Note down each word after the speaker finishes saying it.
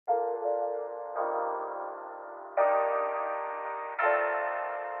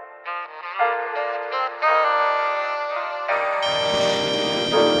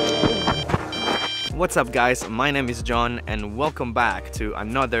What's up guys, my name is John and welcome back to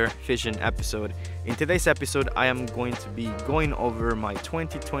another fishing episode. In today's episode I am going to be going over my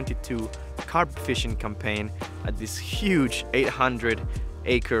 2022 carp fishing campaign at this huge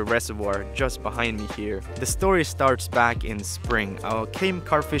 800-acre reservoir just behind me here. The story starts back in spring. I came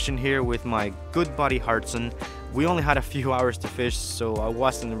carp fishing here with my good buddy Hartson. We only had a few hours to fish, so I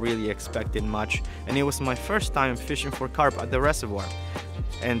wasn't really expecting much, and it was my first time fishing for carp at the reservoir.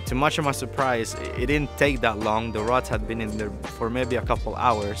 And to much of my surprise, it didn't take that long. The rods had been in there for maybe a couple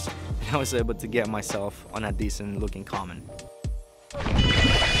hours, and I was able to get myself on a decent looking common.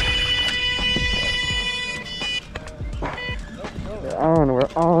 We're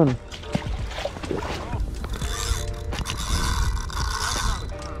on.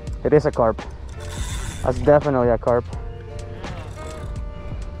 It is a carp. That's definitely a carp.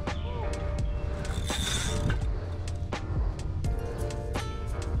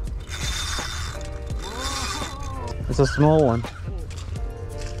 It's a small one.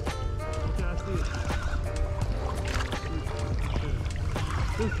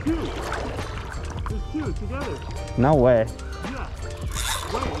 There's two together. No way. Yeah.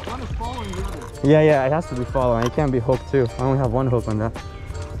 Wait, one is following the other. Yeah, it has to be following. It can't be hooked too. I only have one hook on that.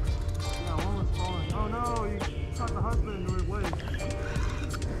 Yeah, one was following. Oh no, you caught the husband in the way.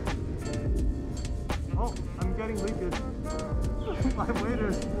 Oh, I'm getting leakage. My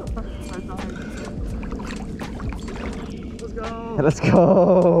waders are dying. Let's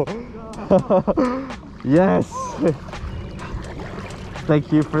go. Let's go. Yes.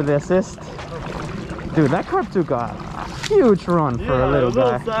 Thank you for the assist. Dude, that carp took a huge run for a little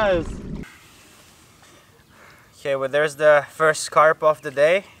guy. Size. Okay, well there's the first carp of the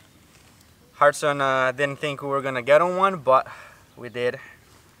day. Hartson didn't think we were gonna get on one, but we did.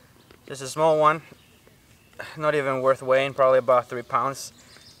 Just a small one. Not even worth weighing, probably about 3 pounds.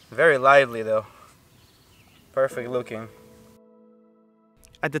 Very lively though. Perfect looking.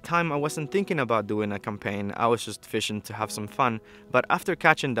 At the time I wasn't thinking about doing a campaign, I was just fishing to have some fun, but after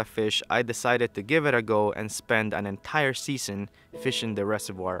catching that fish I decided to give it a go and spend an entire season fishing the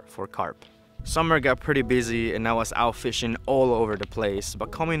reservoir for carp. Summer got pretty busy and I was out fishing all over the place, but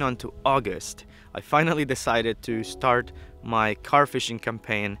coming on to August, I finally decided to start my carp fishing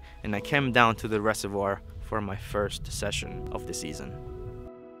campaign and I came down to the reservoir for my first session of the season.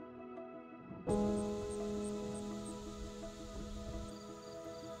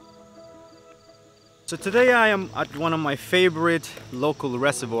 So today I am at one of my favorite local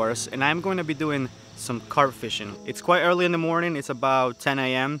reservoirs and I'm going to be doing some carp fishing. It's quite early in the morning, it's about 10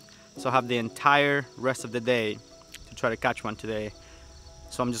 a.m. so I have the entire rest of the day to try to catch one today.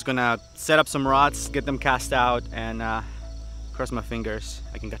 So I'm just gonna set up some rods, get them cast out, and cross my fingers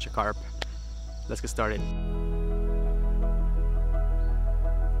I can catch a carp. Let's get started.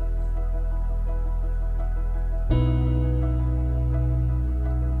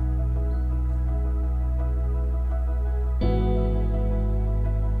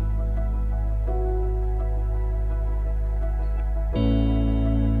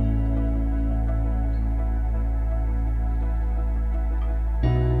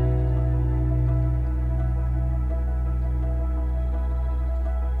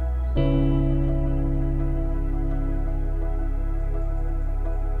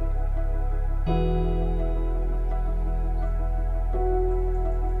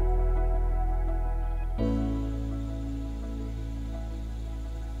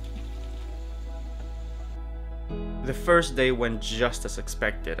 The first day went just as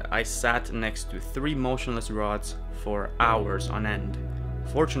expected. I sat next to 3 motionless rods for hours on end.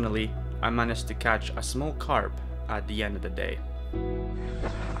 Fortunately, I managed to catch a small carp at the end of the day.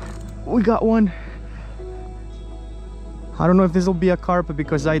 We got one. I don't know if this will be a carp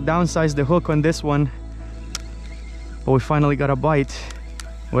because I downsized the hook on this one, but we finally got a bite.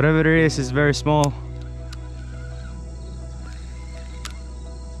 Whatever it is very small.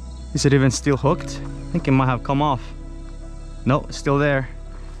 Is it even still hooked? I think it might have come off. No, it's still there.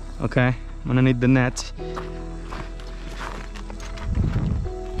 Okay, I'm gonna need the net.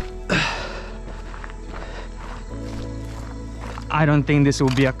 I don't think this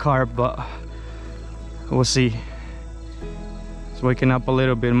will be a carp, but we'll see. It's waking up a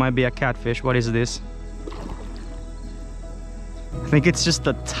little bit. It might be a catfish. What is this? I think it's just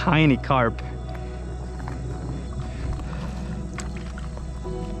a tiny carp.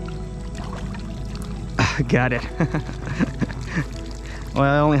 Got it. Well,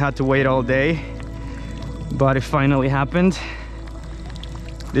 I only had to wait all day, but it finally happened.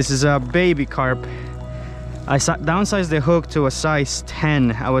 This is a baby carp. I downsized the hook to a size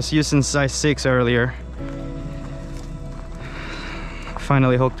 10. I was using size 6 earlier.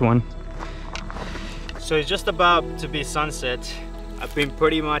 Finally hooked one. So it's just about to be sunset. I've been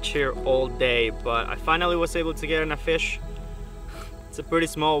pretty much here all day, but I finally was able to get in a fish. It's a pretty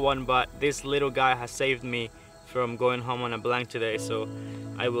small one, but this little guy has saved me from going home on a blank today, so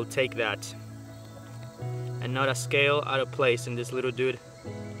I will take that. And not a scale out of place in this little dude.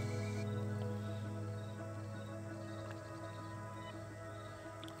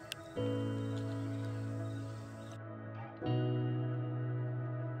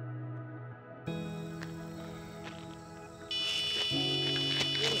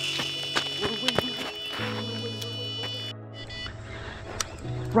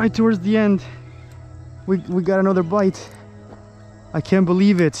 Right towards the end, we got another bite. I can't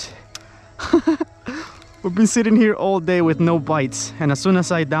believe it. We've been sitting here all day with no bites, and as soon as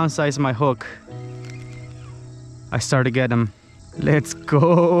I downsize my hook, I start to get them. Let's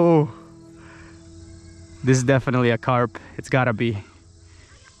go. This is definitely a carp. It's gotta be.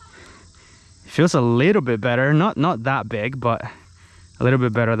 It feels a little bit better, not that big, but a little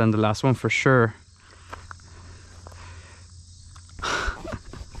bit better than the last one for sure.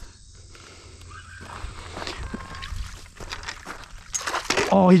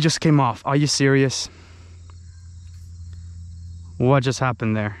 Oh, he just came off. Are you serious? What just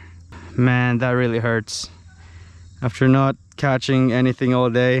happened there? Man, that really hurts. After not catching anything all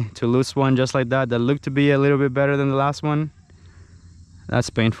day, to lose one just like that looked to be a little bit better than the last one, that's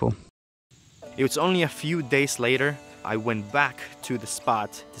painful. It was only a few days later, I went back to the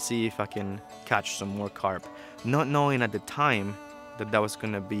spot to see if I can catch some more carp, not knowing at the time that that was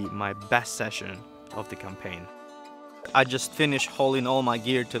gonna be my best session of the campaign. I just finished hauling all my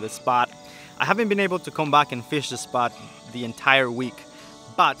gear to the spot. I haven't been able to come back and fish the spot the entire week,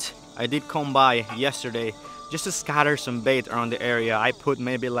 but I did come by yesterday just to scatter some bait around the area. I put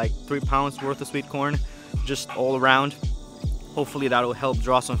maybe like 3 pounds worth of sweet corn just all around. Hopefully that will help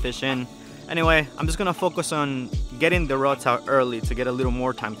draw some fish in. Anyway, I'm just gonna focus on getting the rods out early to get a little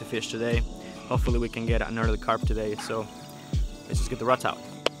more time to fish today. Hopefully we can get an early carp today, so let's just get the rods out.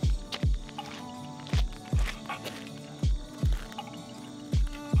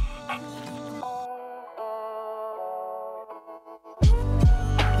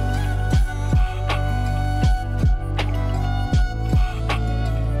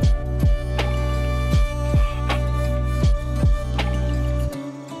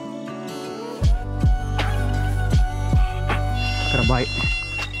 Got a bite.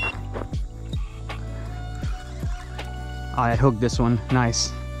 I hooked this one.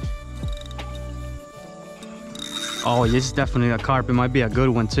 Nice. Oh, this is definitely a carp. It might be a good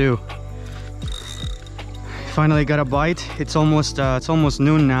one too. Finally got a bite. It's almost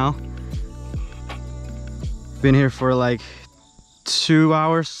noon now. Been here for like 2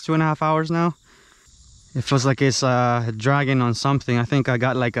 hours, 2.5 hours now. It feels like it's dragging on something. I think I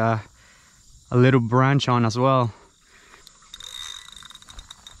got like a little branch on as well.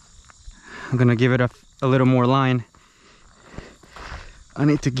 I'm gonna give it a little more line. I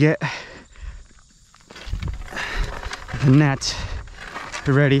need to get the net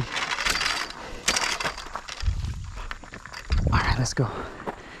ready. All right, let's go.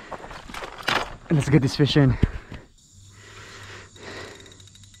 Let's get this fish in.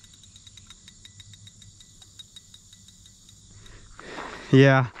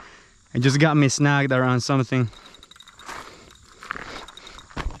 Yeah, it just got me snagged around something.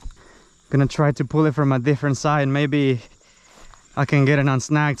 Gonna try to pull it from a different side. Maybe I can get it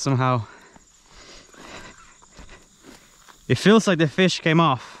unsnagged somehow. It feels like the fish came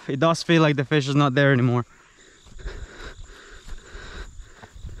off. It does feel like the fish is not there anymore.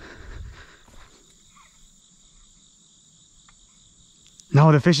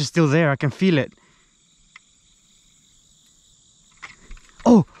 No, the fish is still there. I can feel it.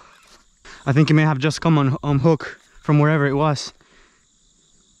 Oh! I think it may have just come on hook from wherever it was.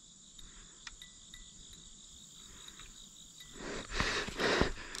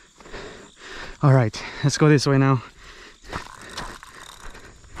 All right, let's go this way now.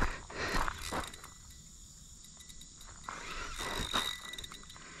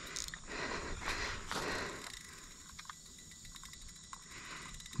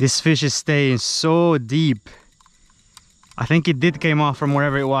 This fish is staying so deep. I think it did came off from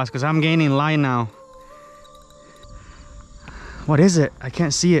wherever it was, because I'm gaining line now. What is it? I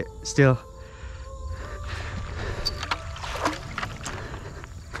can't see it still.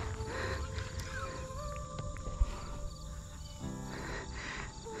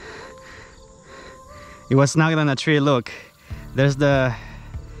 It was snagged on a tree. Look, there's the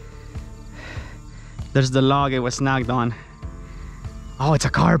log it was snagged on. Oh, it's a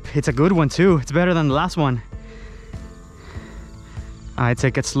carp. It's a good one too. It's better than the last one. I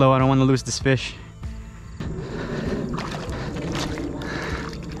take it slow. I don't want to lose this fish.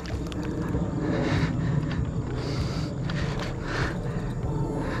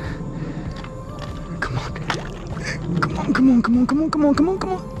 on, come on, come on, come on, come on,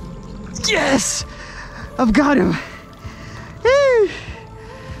 come on. Yes! I've got him. Woo!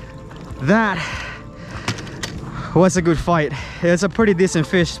 That was a good fight. It's a pretty decent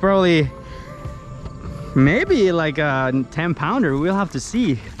fish, probably maybe like a 10-pounder. We'll have to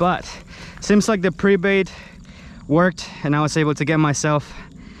see, but seems like the pre-bait worked and I was able to get myself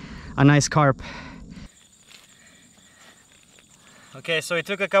a nice carp. Okay, so it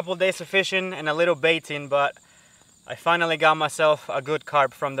took a couple days of fishing and a little baiting, but I finally got myself a good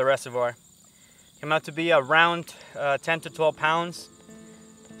carp from the reservoir. Came out to be around 10 to 12 pounds.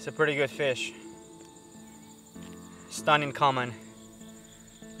 It's a pretty good fish. Stunning common.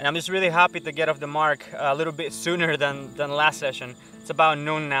 And I'm just really happy to get off the mark a little bit sooner than last session. It's about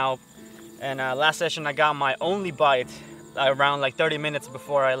noon now. And last session I got my only bite around like 30 minutes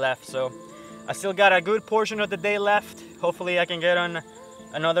before I left. So I still got a good portion of the day left. Hopefully I can get on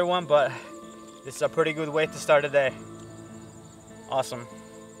another one, but this is a pretty good way to start the day. Awesome.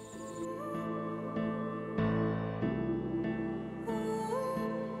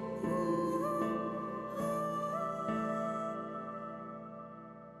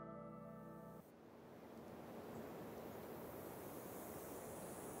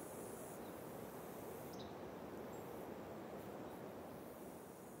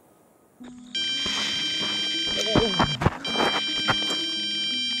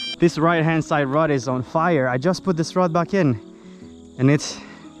 This right hand side rod is on fire. I just put this rod back in and it's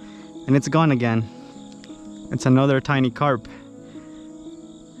gone again. It's another tiny carp.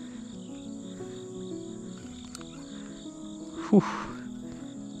 Whew.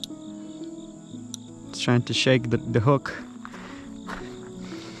 It's trying to shake the hook.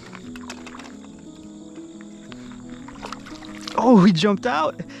 Oh, he jumped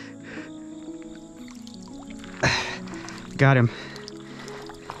out. Got him.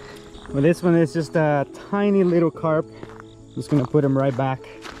 Well, this one is just a tiny little carp. Just gonna put him right back.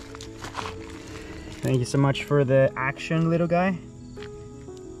 Thank you so much for the action, little guy.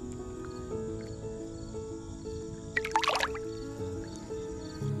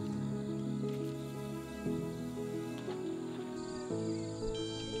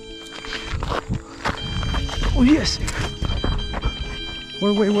 Oh yes!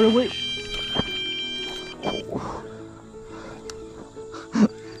 Wait, wait, wait, wait.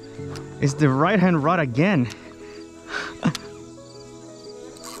 It's the right hand rod again.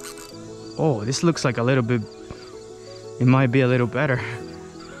 Oh, this looks like a little bit, it might be a little better.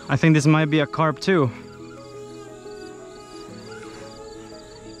 I think this might be a carp too.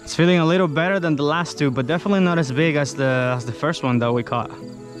 It's feeling a little better than the last two, but definitely not as big as the first one that we caught.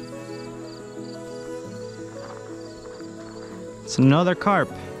 It's another carp.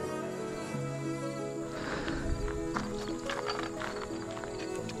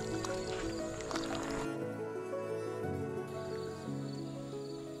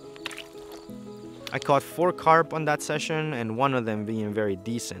 I caught 4 carp on that session, and one of them being very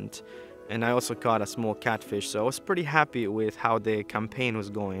decent. And I also caught a small catfish, so I was pretty happy with how the campaign was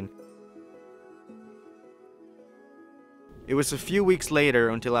going. It was a few weeks later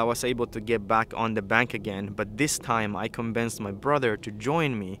until I was able to get back on the bank again, but this time I convinced my brother to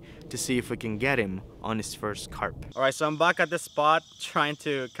join me to see if we can get him on his first carp. Alright, so I'm back at the spot trying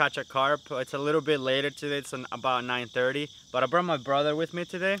to catch a carp. It's a little bit later today, it's about 9:30, but I brought my brother with me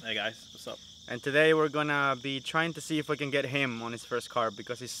today. Hey guys, what's up? And today we're gonna be trying to see if we can get him on his first carp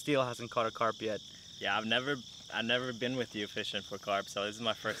because he still hasn't caught a carp yet. Yeah, I've never been with you fishing for carp, so this is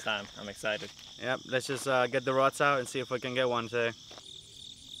my first time. I'm excited. Yep, let's just get the rods out and see if we can get one today.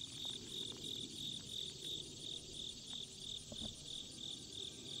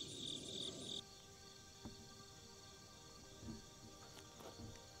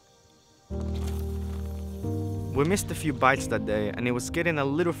 We missed a few bites that day, and it was getting a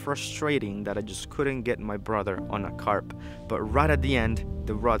little frustrating that I just couldn't get my brother on a carp. But right at the end,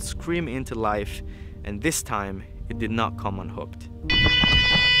 the rod screamed into life, and this time it did not come unhooked.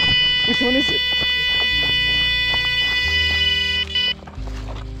 Which one is it?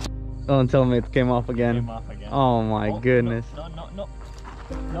 Don't tell me it came off again. Came off again. Oh my goodness.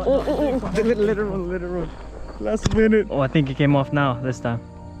 No. Literal. Last minute. Oh, I think it came off now this time.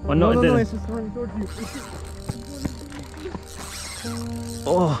 Oh no, it didn't. It's just running towards you.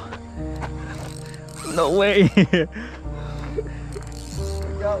 Oh, no way. We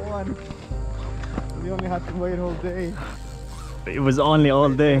got one. We only had to wait all day. It was only all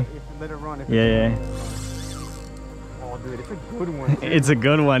day. If you let it run. Yeah. Oh, dude, it's a good one. Too. It's a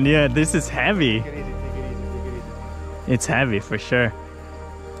good one. Yeah, this is heavy. Take it easy. It's heavy for sure.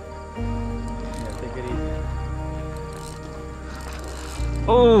 Yeah, take it easy.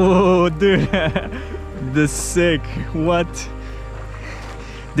 Oh, dude. The sick. What?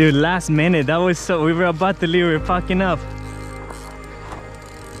 Dude, last minute, that was so, we were about to leave, we were packing up.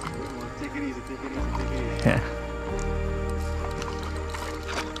 Take it easy, take it easy, take it easy. Yeah.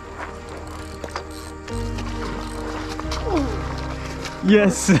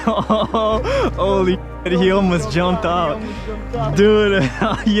 Yes. Oh, holy shit, he almost jumped out. Dude,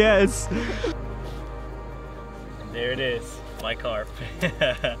 yes. There it is, my carp.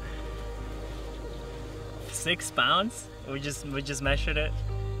 6 pounds. We just measured it,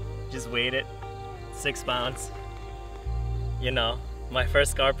 just weighed it. 6 pounds. You know, my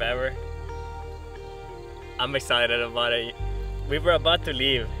first carp ever. I'm excited about it. We were about to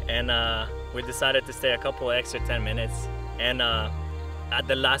leave, and we decided to stay a couple extra 10 minutes. And at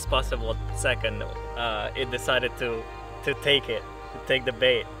the last possible second, it decided to take the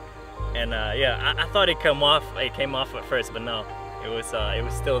bait. And yeah, I thought it came off at first, but no, it was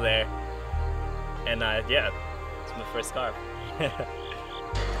still there. And yeah, it's my first carp.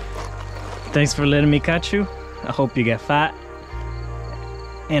 Thanks for letting me catch you. I hope you get fat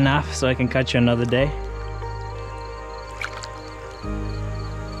enough so I can catch you another day.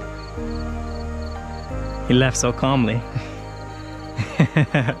 He left so calmly.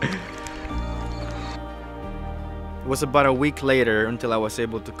 It was about a week later until I was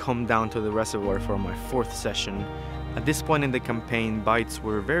able to come down to the reservoir for my 4th session. At this point in the campaign, bites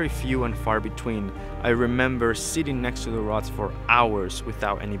were very few and far between. I remember sitting next to the rods for hours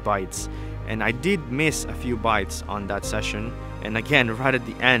without any bites. And I did miss a few bites on that session. And again, right at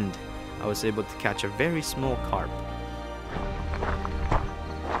the end, I was able to catch a very small carp.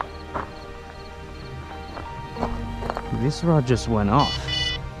 This rod just went off.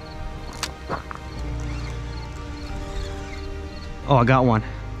 Oh, I got one.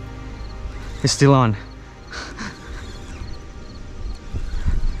 It's still on.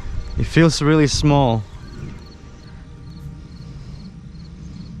 It feels really small.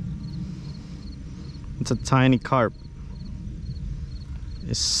 It's a tiny carp.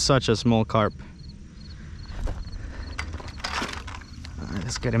 It's such a small carp. All right,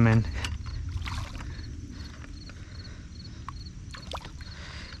 let's get him in.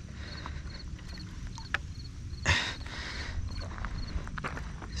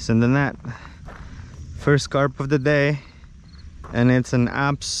 It's in the net. First carp of the day, and it's an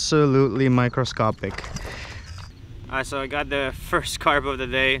absolutely microscopic. Alright, so I got the first carp of the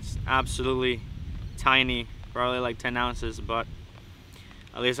day. It's absolutely tiny, probably like 10 ounces, but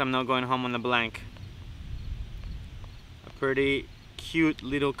at least I'm not going home on the blank. A pretty cute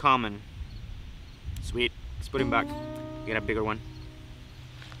little common. Sweet. Let's put him back. Get a bigger one.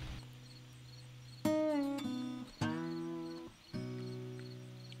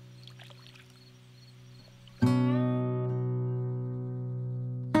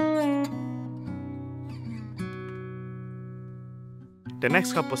 The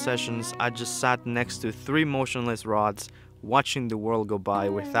next couple sessions, I just sat next to 3 motionless rods, watching the world go by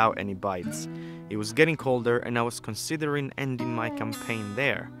without any bites. It was getting colder and I was considering ending my campaign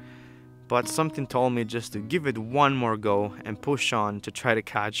there. But something told me just to give it one more go and push on to try to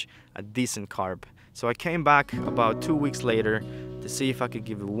catch a decent carp. So I came back about 2 weeks later to see if I could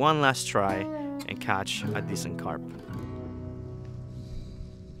give it one last try and catch a decent carp.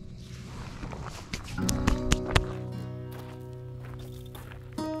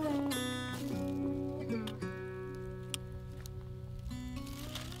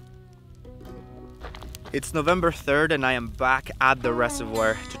 It's November 3rd and I am back at the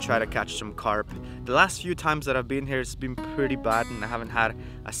reservoir to try to catch some carp. The last few times that I've been here, it's been pretty bad and I haven't had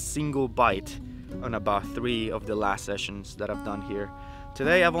a single bite on about 3 of the last sessions that I've done here.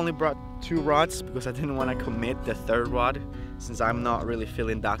 Today I've only brought 2 rods because I didn't want to commit the 3rd rod since I'm not really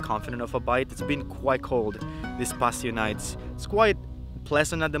feeling that confident of a bite. It's been quite cold these past few nights. It's quite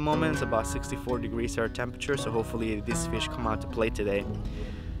pleasant at the moment. It's about 64 degrees air temperature, so hopefully these fish come out to play today.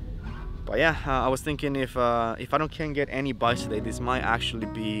 But yeah, I was thinking if I can't get any bites today, this might actually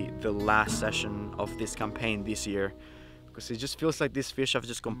be the last session of this campaign this year, because it just feels like these fish have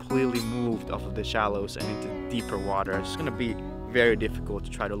just completely moved off of the shallows and into deeper water. It's gonna be very difficult to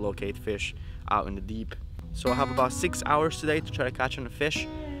try to locate fish out in the deep. So I have about 6 hours today to try to catch on a fish.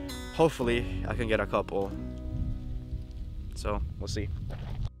 Hopefully I can get a couple. So we'll see.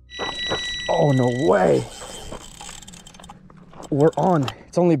 Oh, no way. We're on.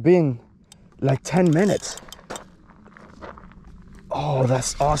 It's only been like 10 minutes. Oh,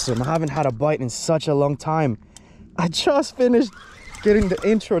 that's awesome. I haven't had a bite in such a long time. I just finished getting the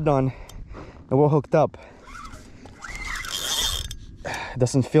intro done and we're hooked up. It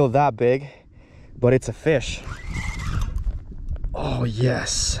doesn't feel that big, but it's a fish. Oh,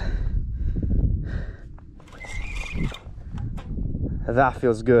 yes. That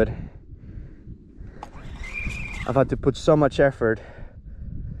feels good. I've had to put so much effort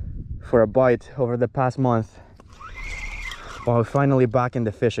for a bite over the past month, but we're finally back in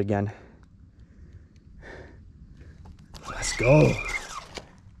the fish again. Let's go.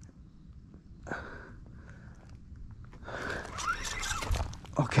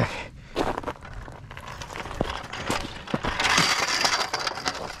 Okay.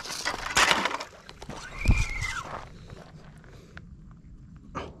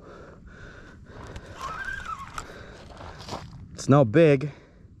 It's not big,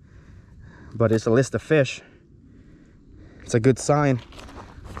 but it's a list of fish. It's a good sign.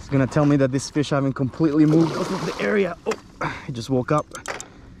 It's gonna tell me that this fish haven't completely moved off of the area. Oh, I just woke up.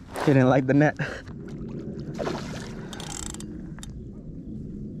 He didn't like the net.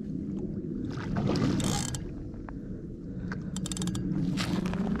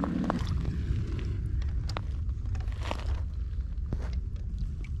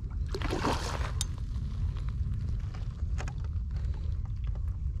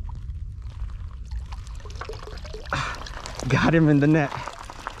 Got him in the net.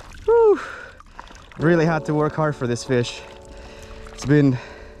 Whew. Really had to work hard for this fish. It's been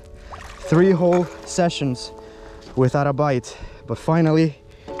 3 whole sessions without a bite, but finally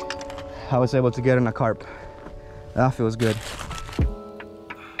I was able to get in a carp. That feels good.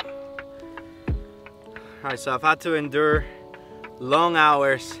 Alright, so I've had to endure long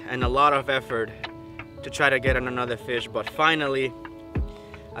hours and a lot of effort to try to get on another fish, but finally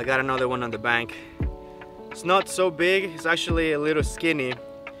I got another one on the bank. It's not so big, it's actually a little skinny.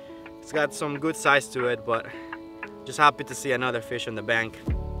 It's got some good size to it, but just happy to see another fish on the bank.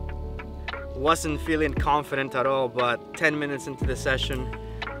 Wasn't feeling confident at all, but 10 minutes into the session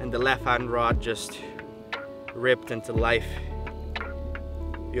and the left hand rod just ripped into life.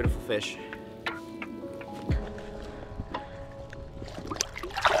 Beautiful fish.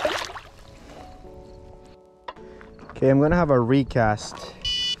 Okay, I'm gonna have a recast.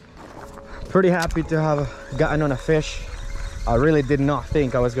 Pretty happy to have gotten on a fish. I really did not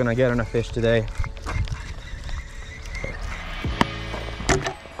think I was gonna get on a fish today.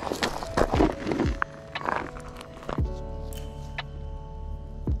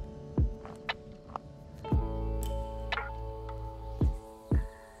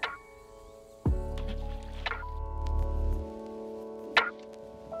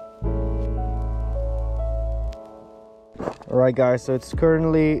 Alright guys, so it's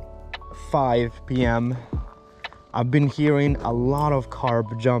currently 5 p.m. I've been hearing a lot of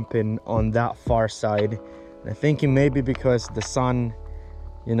carp jumping on that far side. And I'm thinking maybe because the sun,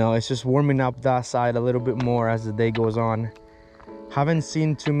 you know, it's just warming up that side a little bit more as the day goes on. Haven't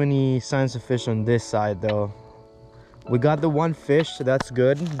seen too many signs of fish on this side though. We got the one fish, so that's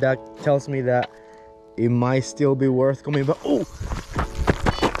good. That tells me that it might still be worth coming back. Oh!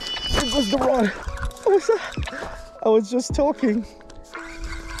 There goes the rod! What was that? I was just talking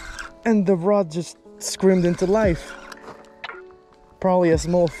and the rod just screamed into life. Probably a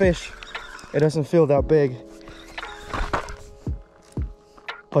small fish. It doesn't feel that big.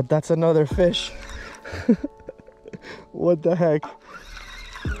 But that's another fish. What the heck?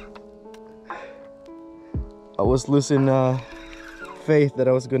 I was losing faith that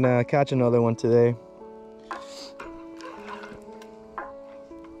I was gonna catch another one today.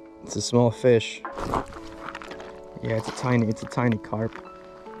 It's a small fish. Yeah, it's a tiny carp.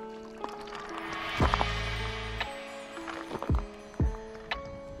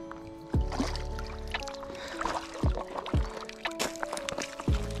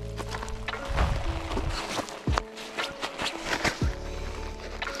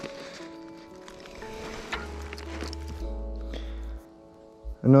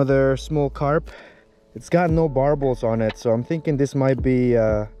 Another small carp. It's got no barbels on it, so I'm thinking this might be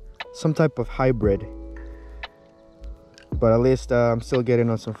some type of hybrid. But at least I'm still getting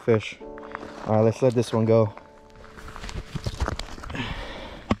on some fish. Alright, let's let this one go.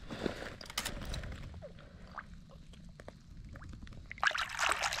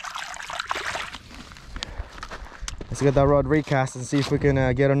 Let's get that rod recast and see if we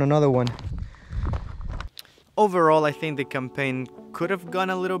can get on another one. Overall, I think the campaign could have gone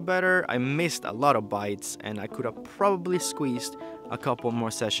a little better. I missed a lot of bites and I could have probably squeezed a couple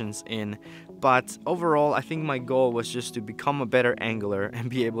more sessions in, but overall I think my goal was just to become a better angler and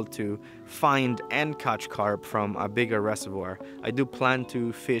be able to find and catch carp from a bigger reservoir. I do plan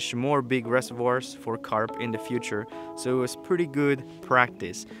to fish more big reservoirs for carp in the future, so it was pretty good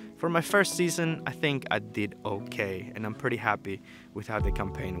practice. For my first season, I think I did okay and I'm pretty happy with how the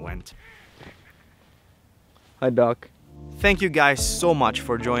campaign went. Hi Doc. Thank you guys so much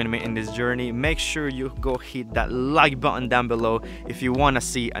for joining me in this journey. Make sure you go hit that like button down below if you want to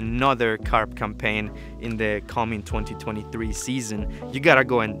see another carp campaign in the coming 2023 season. You gotta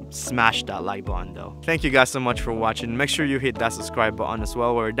go and smash that like button though. Thank you guys so much for watching. Make sure you hit that subscribe button as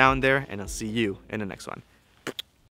well while you're down there, and I'll see you in the next one.